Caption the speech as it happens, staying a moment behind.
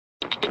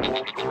Alright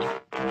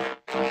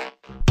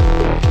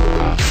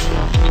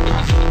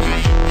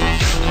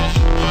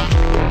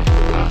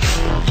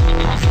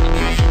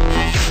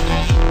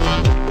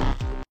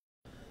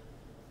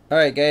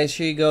guys,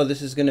 here you go.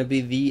 This is going to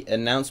be the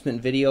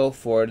announcement video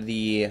for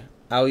the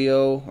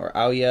OUYA, or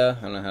OUYA,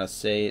 I don't know how to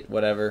say it,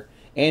 whatever,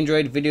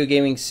 Android video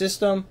gaming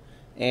system.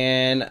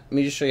 And let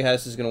me just show you how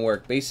this is going to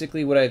work.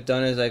 Basically what I've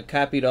done is I've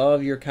copied all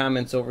of your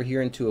comments over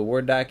here into a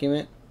Word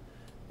document,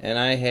 and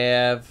I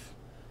have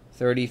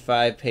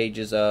 35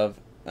 pages of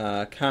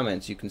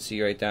comments. You can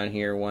see right down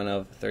here, 1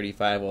 of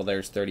 35. Well,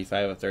 there's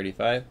 35 of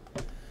 35.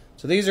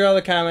 So these are all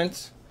the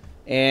comments,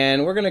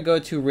 and we're going to go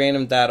to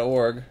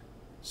random.org.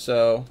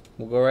 So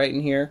we'll go right in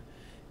here,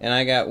 and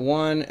I got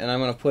 1, and I'm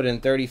going to put in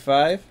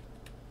 35.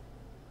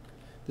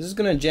 This is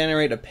going to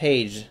generate a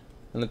page,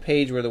 on the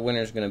page where the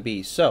winner is going to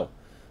be. So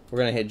we're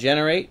going to hit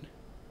generate,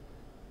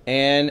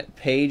 and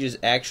page is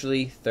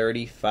actually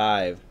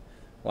 35.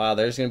 Wow,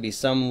 there's going to be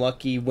some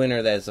lucky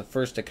winner that is the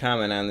first to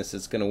comment on this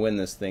that's going to win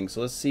this thing.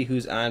 So let's see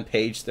who's on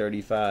page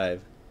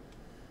 35.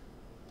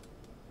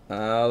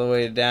 All the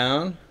way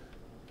down,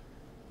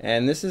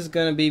 and this is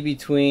going to be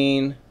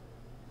between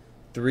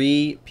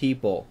 3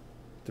 people.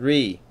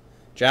 3.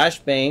 Josh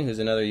Bain, who's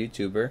another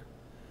YouTuber.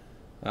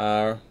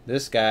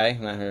 This guy,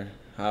 not her,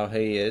 how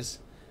he is.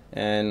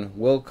 And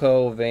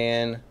Wilco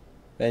Van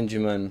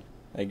Benjamin,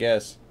 I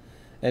guess.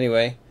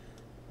 Anyway,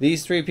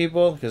 these 3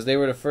 people, because they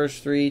were the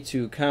first 3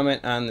 to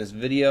comment on this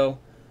video,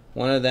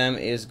 one of them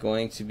is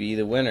going to be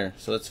the winner.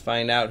 So let's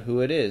find out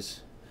who it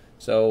is.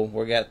 So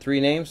we got 3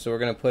 names, so we're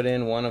going to put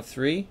in 1 of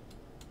 3.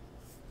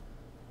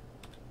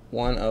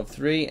 1 of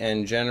 3,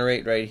 and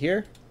generate right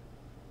here.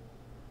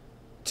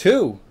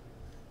 2.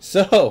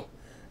 So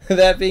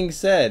that being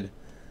said,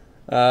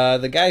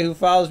 the guy who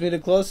follows me the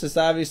closest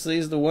obviously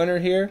is the winner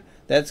here.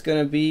 That's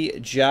going to be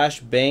Josh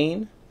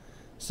Bain.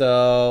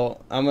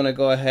 So I'm going to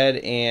go ahead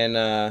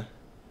and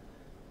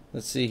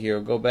let's see here.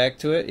 We'll go back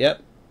to it.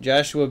 Yep,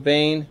 Joshua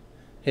Bain.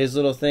 His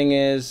little thing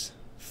is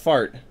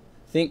fart.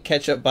 Think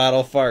ketchup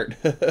bottle fart.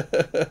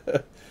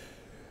 That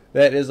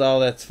is all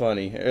that's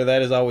funny, or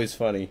that is always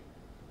funny.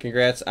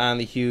 Congrats on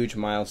the huge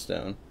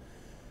milestone.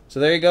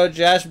 So there you go,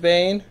 Josh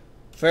Bain.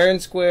 Fair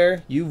and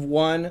square, you've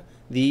won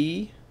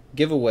the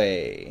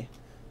giveaway.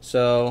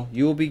 So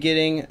you will be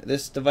getting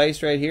this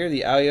device right here,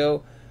 the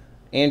OUYA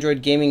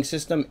Android gaming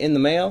system, in the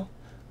mail.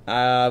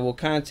 I will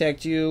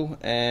contact you,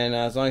 and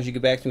as long as you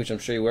get back to me, which I'm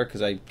sure you will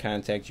because I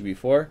contacted you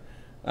before,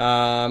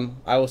 I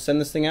will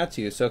send this thing out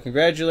to you. So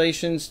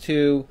congratulations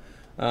to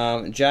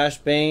Josh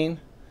Bain,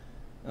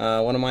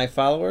 one of my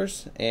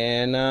followers,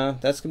 and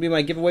that's going to be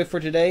my giveaway for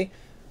today.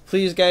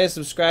 Please guys,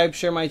 subscribe,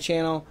 share my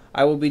channel.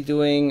 I will be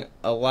doing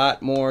a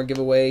lot more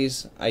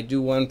giveaways. I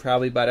do one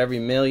probably about every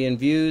 1,000,000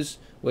 views,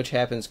 which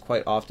happens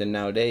quite often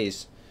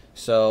nowadays.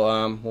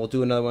 So we'll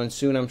do another one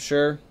soon, I'm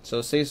sure.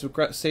 So stay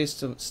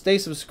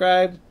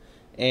subscribed,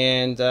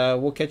 and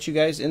we'll catch you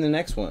guys in the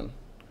next one.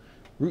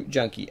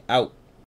 Rootjunky out.